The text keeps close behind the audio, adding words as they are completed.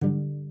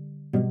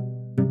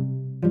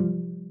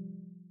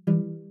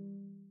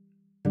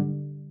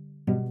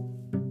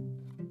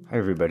Hi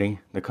everybody,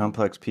 the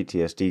Complex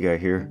PTSD guy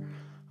here.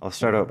 I'll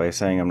start out by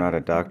saying I'm not a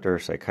doctor or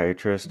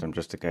psychiatrist. I'm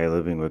just a guy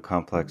living with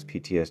complex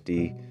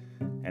PTSD,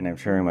 and I'm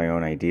sharing my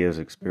own ideas,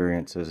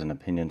 experiences, and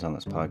opinions on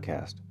this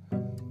podcast.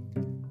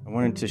 I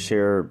wanted to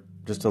share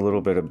just a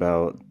little bit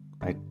about,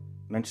 I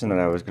mentioned that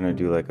I was going to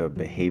do like a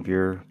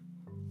behavior,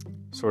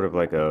 sort of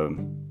like a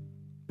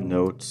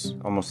notes,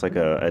 almost like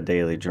a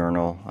daily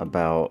journal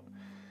about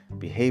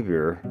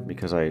behavior,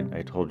 because I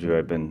told you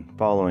I've been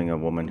following a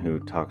woman who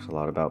talks a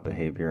lot about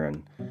behavior,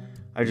 and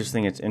I just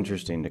think it's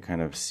interesting to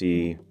kind of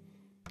see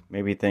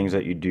maybe things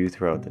that you do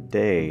throughout the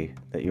day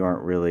that you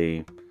aren't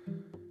really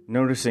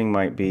noticing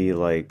might be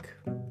like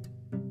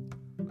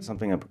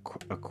something of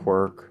a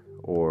quirk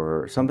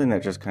or something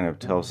that just kind of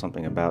tells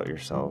something about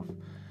yourself.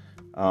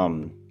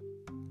 And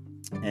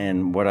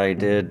what I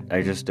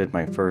just did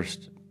my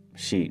first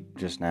sheet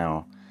just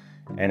now,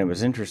 and it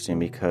was interesting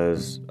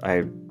because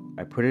I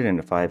put it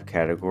into 5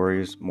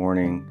 categories: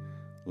 morning,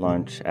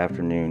 lunch,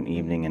 afternoon,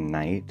 evening, and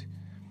night.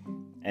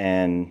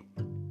 And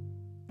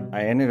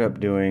I ended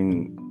up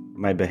doing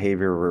my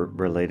behavior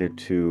related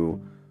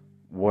to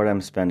what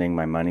I'm spending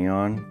my money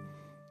on.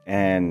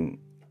 And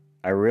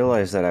I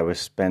realized that I was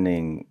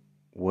spending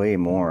way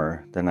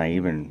more than I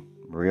even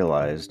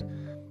realized.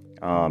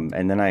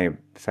 And then I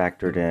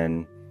factored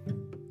in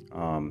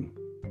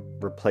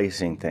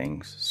replacing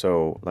things.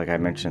 So like I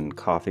mentioned,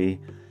 coffee.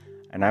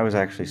 And I was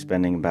actually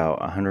spending about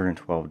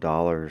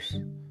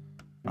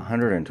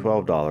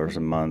 $112 a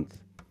month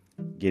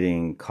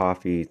getting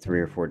coffee 3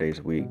 or 4 days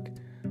a week,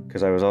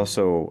 because I was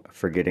also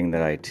forgetting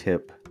that I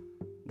tip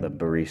the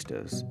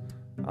baristas.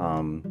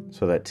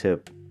 So that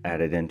tip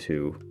added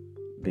into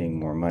being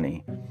more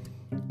money.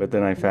 But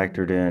then I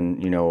factored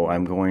in,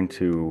 I'm going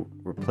to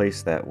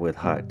replace that with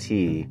hot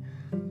tea,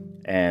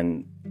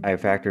 and I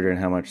factored in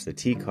how much the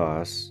tea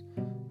costs.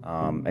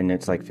 And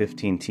it's like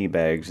 15 tea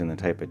bags in the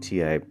type of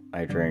tea I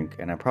drink,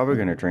 and I'm probably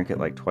going to drink it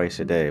like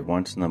twice a day,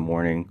 once in the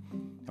morning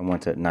and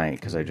once at night,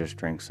 because I just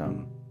drank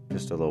some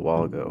just a little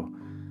while ago.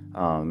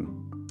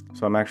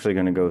 So I'm actually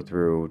going to go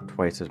through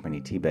twice as many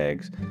tea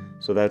bags.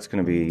 So that's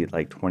going to be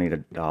like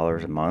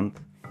 $20 a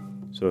month.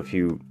 So if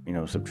you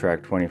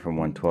subtract 20 from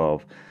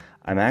 112,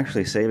 I'm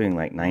actually saving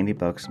like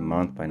 $90 a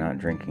month by not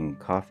drinking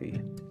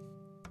coffee,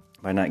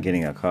 by not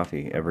getting a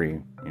coffee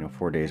every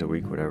 4 days a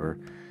week, whatever.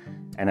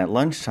 And at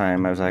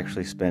lunchtime, I was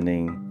actually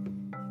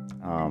spending,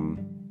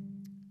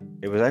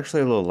 it was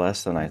actually a little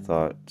less than I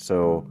thought.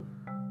 So,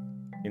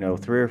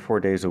 3 or 4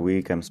 days a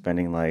week, I'm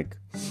spending like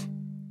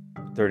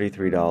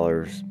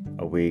 $33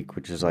 a week,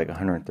 which is like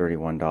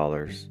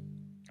 $131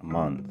 a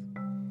month.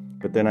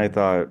 But then I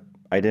thought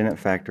I didn't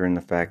factor in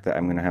the fact that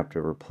I'm going to have to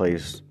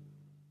replace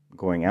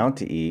going out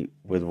to eat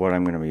with what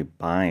I'm going to be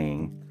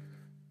buying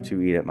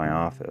to eat at my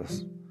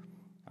office.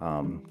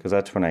 Because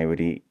that's when I would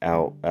eat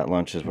out at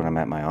lunches when I'm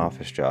at my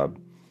office job.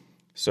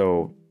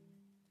 So,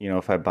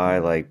 if I buy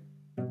like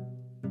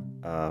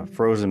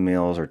frozen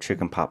meals or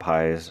chicken pot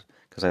pies,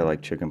 because I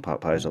like chicken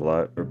pot pies a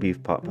lot, or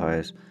beef pot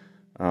pies,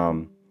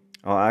 I'll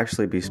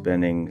actually be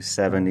spending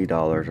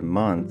 $70 a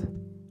month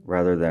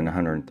rather than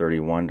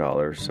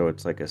 $131. So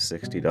it's like a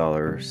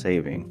 $60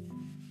 saving.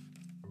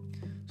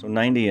 So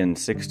 90 and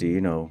 60,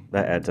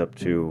 that adds up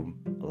to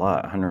a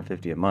lot,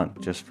 $150 a month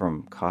just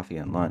from coffee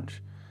and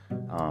lunch.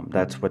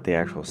 That's what the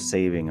actual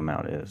saving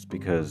amount is,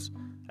 because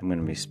I'm going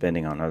to be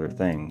spending on other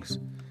things,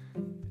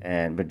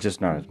 but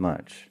just not as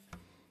much.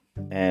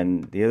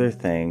 And the other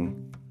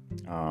thing,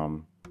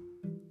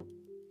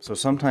 so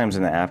sometimes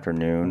in the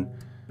afternoon,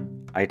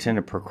 I tend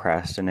to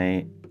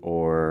procrastinate,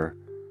 and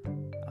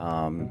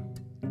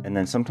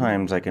then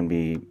sometimes I can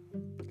be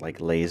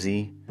like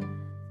lazy,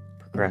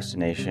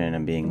 procrastination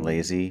and being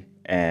lazy,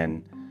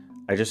 and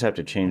I just have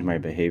to change my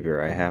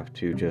behavior. I have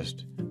to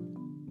just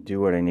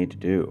do what I need to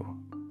do,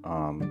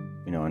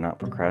 and not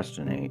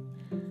procrastinate.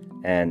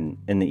 And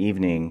in the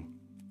evening,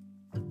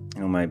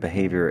 my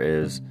behavior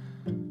is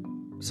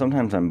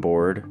sometimes I'm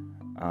bored,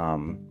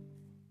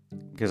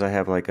 because I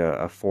have like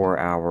a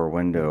 4-hour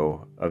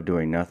window of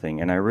doing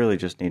nothing, and I really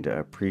just need to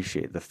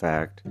appreciate the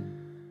fact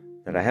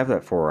that I have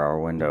that 4-hour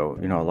window.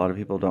 A lot of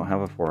people don't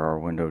have a 4-hour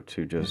window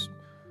to just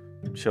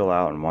chill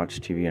out and watch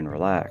TV and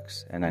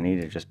relax, and I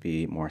need to just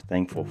be more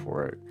thankful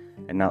for it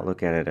and not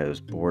look at it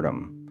as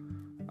boredom.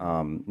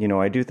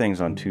 I do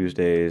things on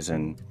Tuesdays,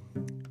 and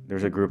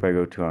there's a group I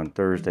go to on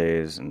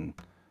Thursdays, and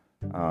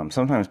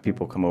sometimes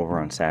people come over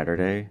on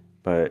Saturday,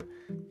 but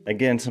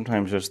again,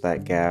 sometimes just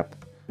that gap.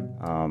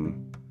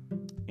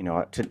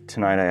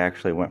 Tonight I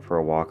actually went for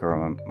a walk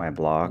around my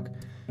block,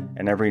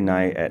 and every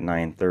night at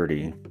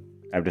 9:30,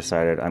 I've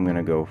decided I'm going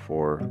to go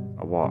for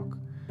a walk.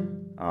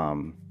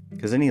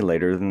 Because any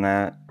later than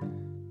that,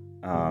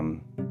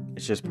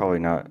 it's just probably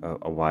not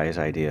a wise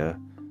idea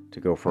to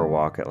go for a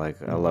walk at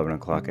like 11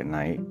 o'clock at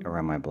night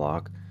around my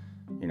block.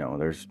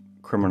 There's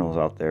criminals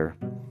out there.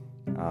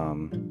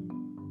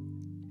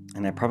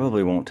 And I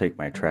probably won't take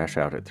my trash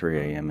out at 3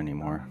 a.m.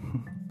 anymore.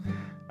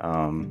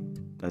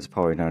 That's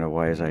probably not a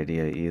wise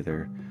idea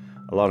either.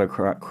 A lot of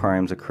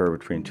crimes occur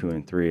between 2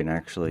 and 3, and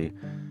actually,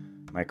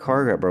 my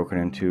car got broken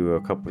into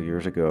a couple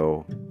years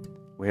ago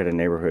we had a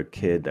neighborhood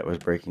kid that was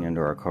breaking into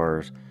our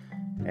cars,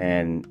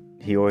 and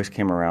he always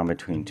came around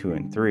between 2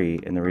 and 3,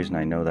 and the reason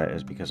I know that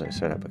is because I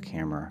set up a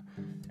camera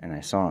and I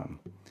saw him,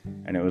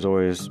 and it was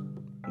always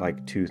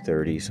like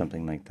 2:30,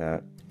 something like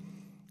that.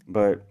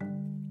 But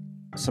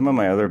some of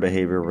my other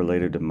behavior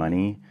related to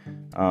money,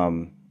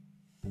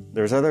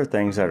 there's other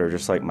things that are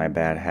just like my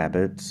bad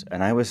habits,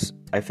 and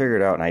I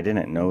figured out, and I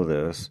didn't know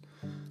this,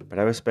 but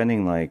I was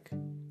spending like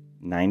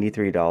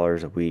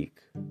 $93 a week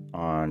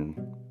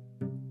on,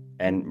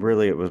 and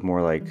really it was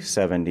more like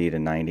 $70 to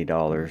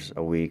 $90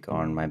 a week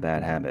on my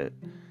bad habit.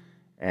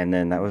 And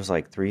then that was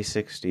like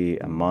 $360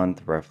 a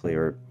month roughly,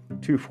 or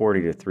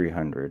 $240 to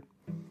 $300.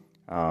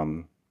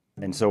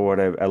 And so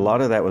a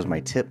lot of that was my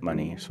tip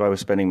money. So I was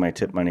spending my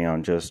tip money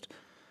on just,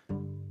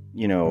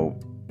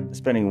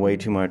 spending way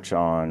too much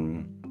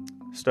on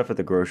stuff at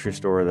the grocery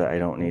store that I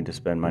don't need to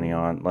spend money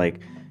on,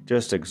 like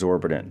just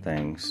exorbitant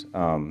things.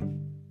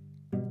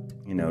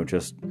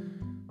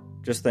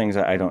 Just things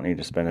that I don't need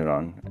to spend it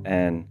on.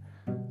 And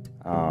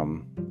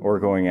or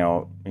going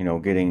out,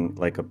 getting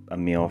like a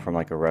meal from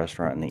like a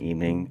restaurant in the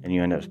evening, and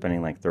you end up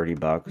spending like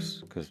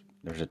 $30 because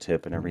there's a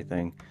tip and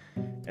everything,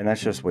 and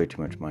that's just way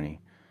too much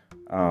money,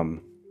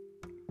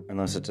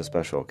 unless it's a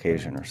special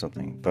occasion or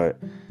something. But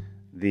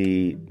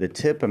the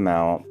tip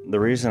amount, the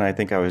reason I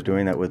think I was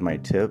doing that with my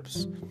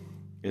tips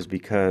is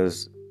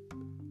because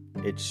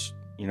it's,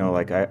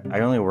 like I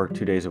only work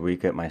 2 days a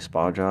week at my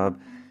spa job,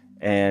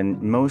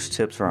 and most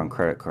tips are on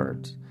credit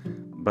cards.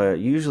 But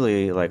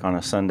usually, like on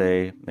a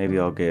Sunday, maybe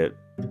I'll get,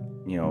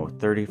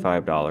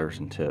 $35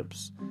 in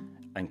tips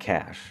in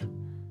cash.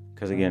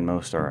 Because again,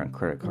 most are on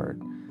credit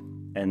card.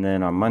 And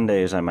then on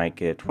Mondays, I might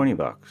get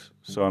 $20.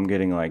 So I'm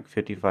getting like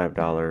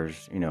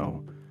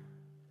 $55,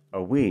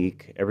 a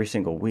week, every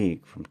single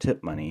week from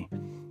tip money.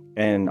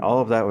 And all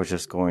of that was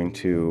just going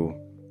to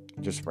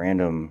just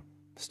random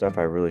stuff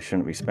I really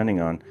shouldn't be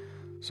spending on.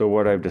 So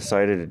what I've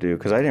decided to do,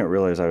 because I didn't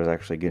realize I was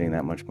actually getting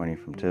that much money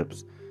from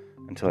tips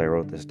until I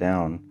wrote this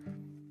down,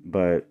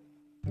 but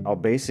I'll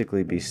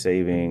basically be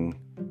saving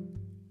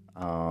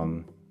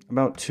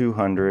about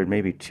 $200,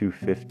 maybe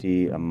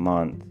 $250 a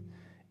month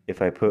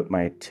if I put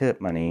my tip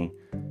money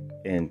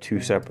in 2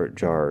 separate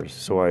jars.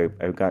 So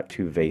I've got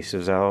 2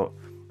 vases out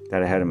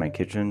that I had in my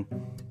kitchen,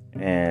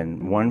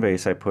 and one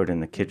vase I put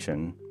in the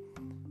kitchen,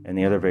 and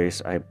the other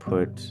vase I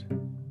put,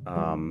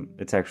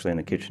 it's actually in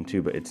the kitchen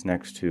too, but it's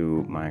next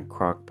to my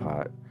crock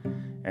pot.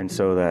 And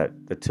so that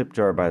the tip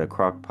jar by the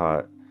crock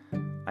pot,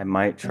 I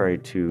might try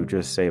to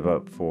just save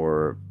up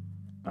for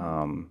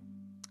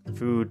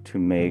food to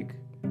make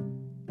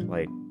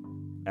like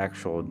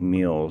actual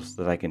meals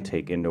that I can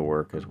take into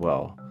work as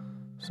well.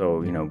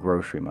 So,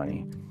 grocery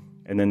money.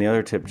 And then the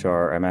other tip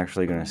jar, I'm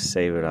actually going to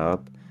save it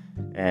up.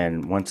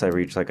 And once I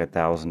reach like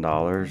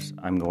 $1,000,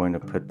 I'm going to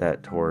put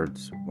that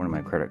towards one of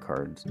my credit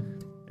cards.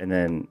 And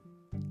then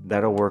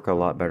that'll work a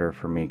lot better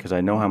for me because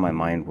I know how my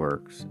mind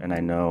works. And I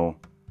know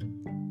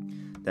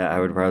that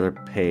I would rather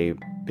pay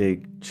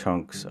big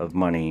chunks of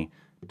money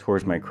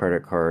towards my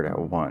credit card at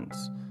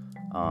once.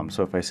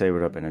 So if I save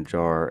it up in a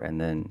jar and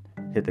then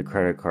hit the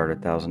credit card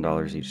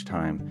 $1,000 each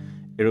time,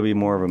 it'll be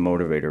more of a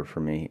motivator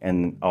for me,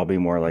 and I'll be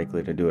more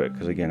likely to do it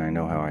because, again, I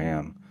know how I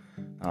am.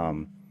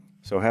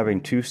 So having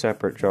 2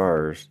 separate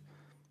jars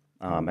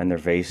and their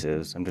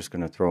vases, I'm just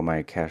going to throw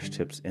my cash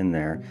tips in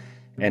there,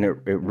 and it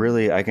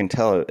really, I can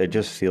tell it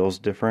just feels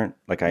different.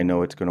 Like I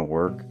know it's going to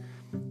work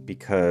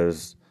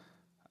because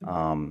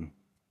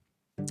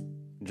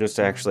just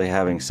actually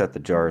having set the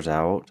jars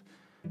out,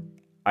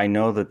 I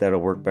know that that'll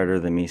work better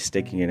than me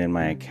sticking it in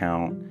my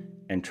account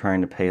and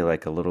trying to pay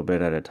like a little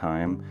bit at a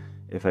time.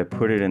 If I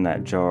put it in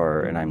that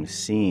jar and I'm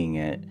seeing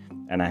it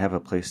and I have a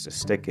place to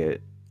stick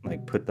it,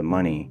 like put the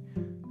money,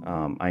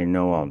 I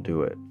know I'll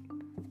do it.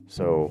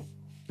 So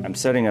I'm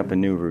setting up a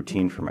new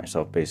routine for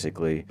myself,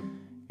 basically.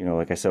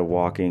 Like I said,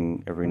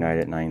 walking every night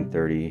at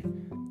 9:30.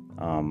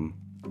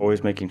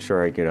 Always making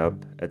sure I get up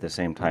at the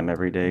same time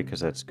every day because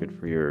that's good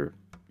for your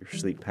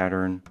sleep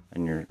pattern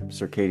and your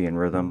circadian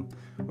rhythm,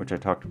 which I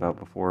talked about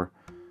before.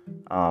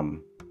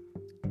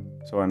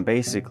 So I'm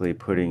basically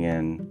putting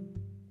in,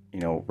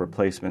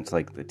 replacements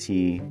like the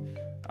tea,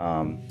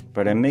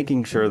 but I'm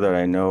making sure that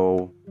I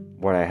know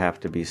what I have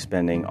to be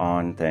spending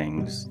on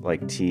things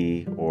like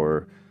tea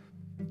or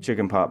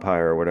chicken pot pie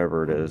or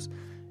whatever it is.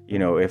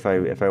 If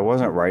I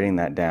wasn't writing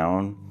that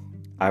down,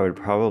 I would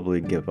probably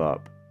give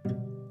up.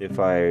 If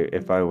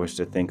I was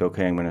to think,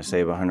 okay, I'm going to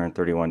save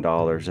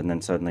 $131 and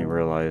then suddenly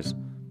realize,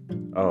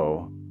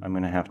 oh, I'm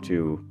going to have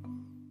to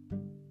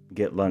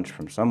get lunch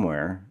from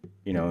somewhere,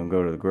 and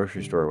go to the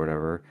grocery store or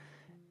whatever,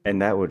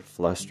 and that would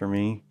fluster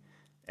me.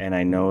 And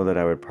I know that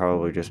I would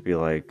probably just be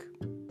like,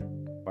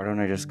 why don't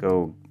I just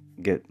go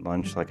get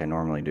lunch like I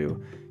normally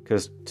do?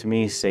 Because to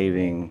me,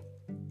 saving,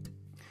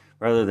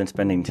 rather than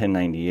spending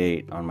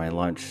 $10.98 on my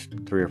lunch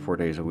 3 or 4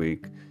 days a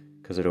week,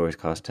 because it always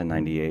costs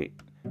 $10.98,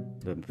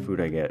 the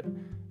food I get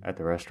at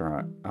the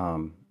restaurant,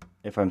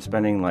 if I'm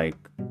spending like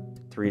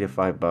 $3 to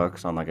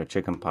 $5 on like a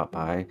chicken pot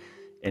pie,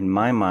 in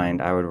my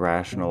mind, I would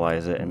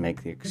rationalize it and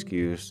make the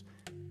excuse,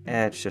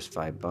 it's just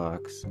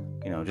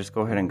 $5. Just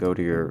go ahead and go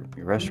to your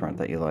restaurant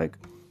that you like.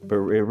 But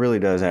it really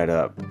does add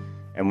up.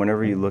 And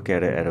whenever you look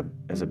at it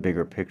as a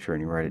bigger picture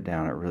and you write it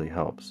down, it really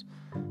helps.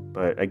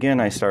 But again,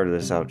 I started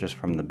this out just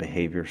from the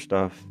behavior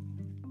stuff,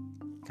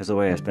 because the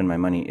way I spend my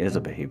money is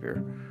a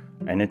behavior.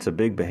 And it's a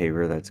big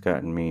behavior that's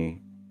gotten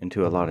me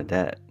into a lot of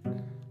debt.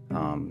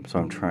 So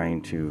I'm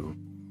trying to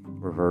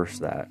reverse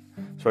that.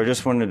 So I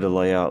just wanted to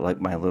lay out like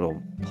my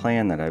little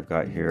plan that I've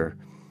got here.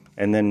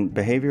 And then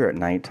behavior at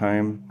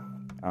nighttime,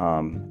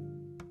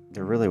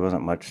 there really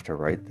wasn't much to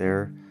write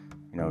there.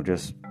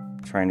 Just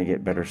trying to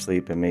get better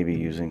sleep and maybe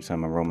using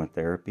some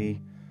aromatherapy.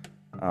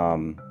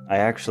 I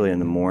actually, in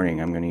the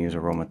morning, I'm going to use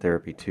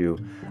aromatherapy too.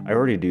 I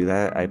already do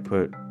that. I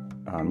put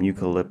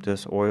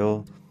eucalyptus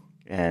oil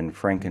and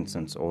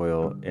frankincense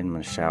oil in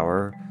my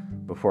shower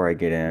before I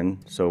get in.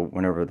 So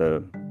whenever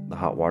the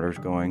hot water's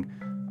going,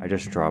 I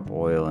just drop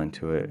oil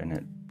into it,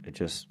 and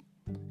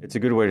it's a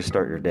good way to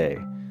start your day.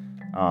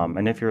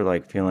 And if you're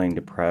like feeling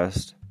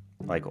depressed,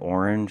 like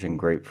orange and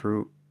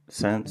grapefruit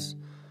scents,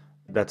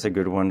 that's a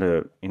good one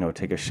to,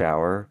 take a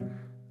shower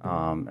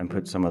and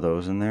put some of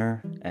those in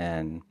there.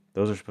 And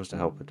those are supposed to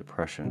help with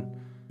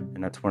depression.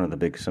 And that's one of the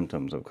big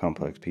symptoms of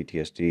complex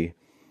PTSD.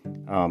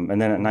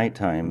 And then at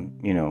nighttime,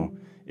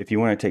 if you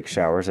want to take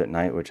showers at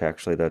night, which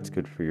actually that's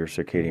good for your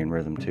circadian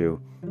rhythm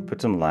too,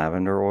 put some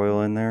lavender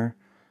oil in there,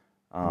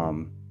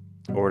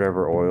 or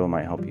whatever oil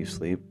might help you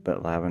sleep.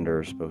 But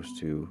lavender is supposed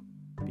to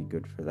be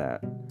good for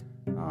that.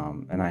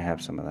 And I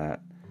have some of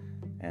that.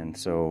 And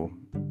so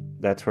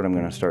that's what I'm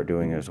going to start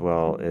doing as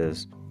well,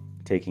 is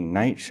taking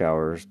night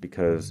showers,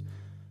 because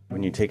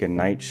when you take a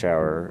night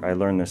shower, I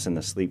learned this in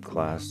the sleep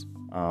class,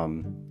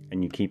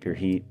 and you keep your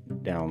heat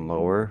down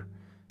lower,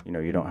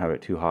 you don't have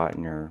it too hot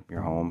in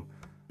your home.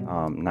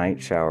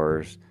 Night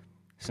showers,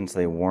 since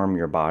they warm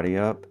your body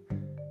up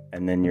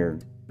and then you're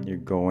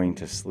going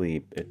to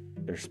sleep,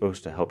 they're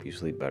supposed to help you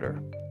sleep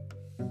better.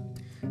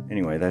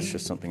 Anyway, that's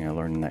just something I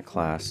learned in that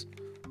class.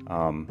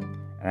 And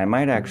I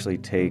might actually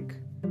take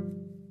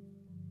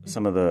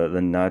some of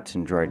the nuts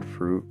and dried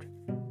fruit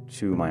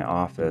to my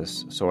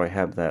office, so I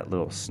have that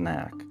little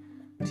snack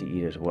to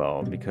eat as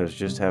well, because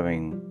just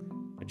having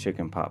a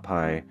chicken pot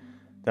pie,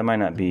 that might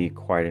not be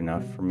quite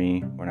enough for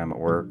me when I'm at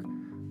work.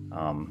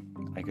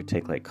 I could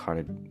take like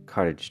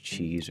cottage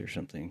cheese or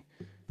something,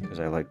 because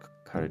I like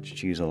cottage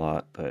cheese a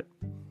lot. But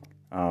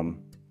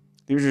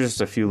these are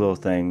just a few little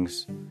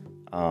things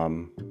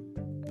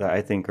that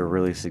I think are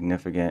really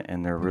significant,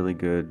 and they're really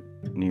good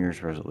New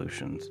Year's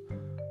resolutions.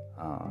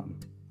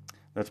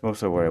 That's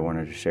most of what I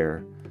wanted to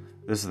share.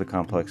 This is the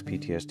Complex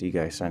PTSD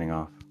guy signing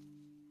off.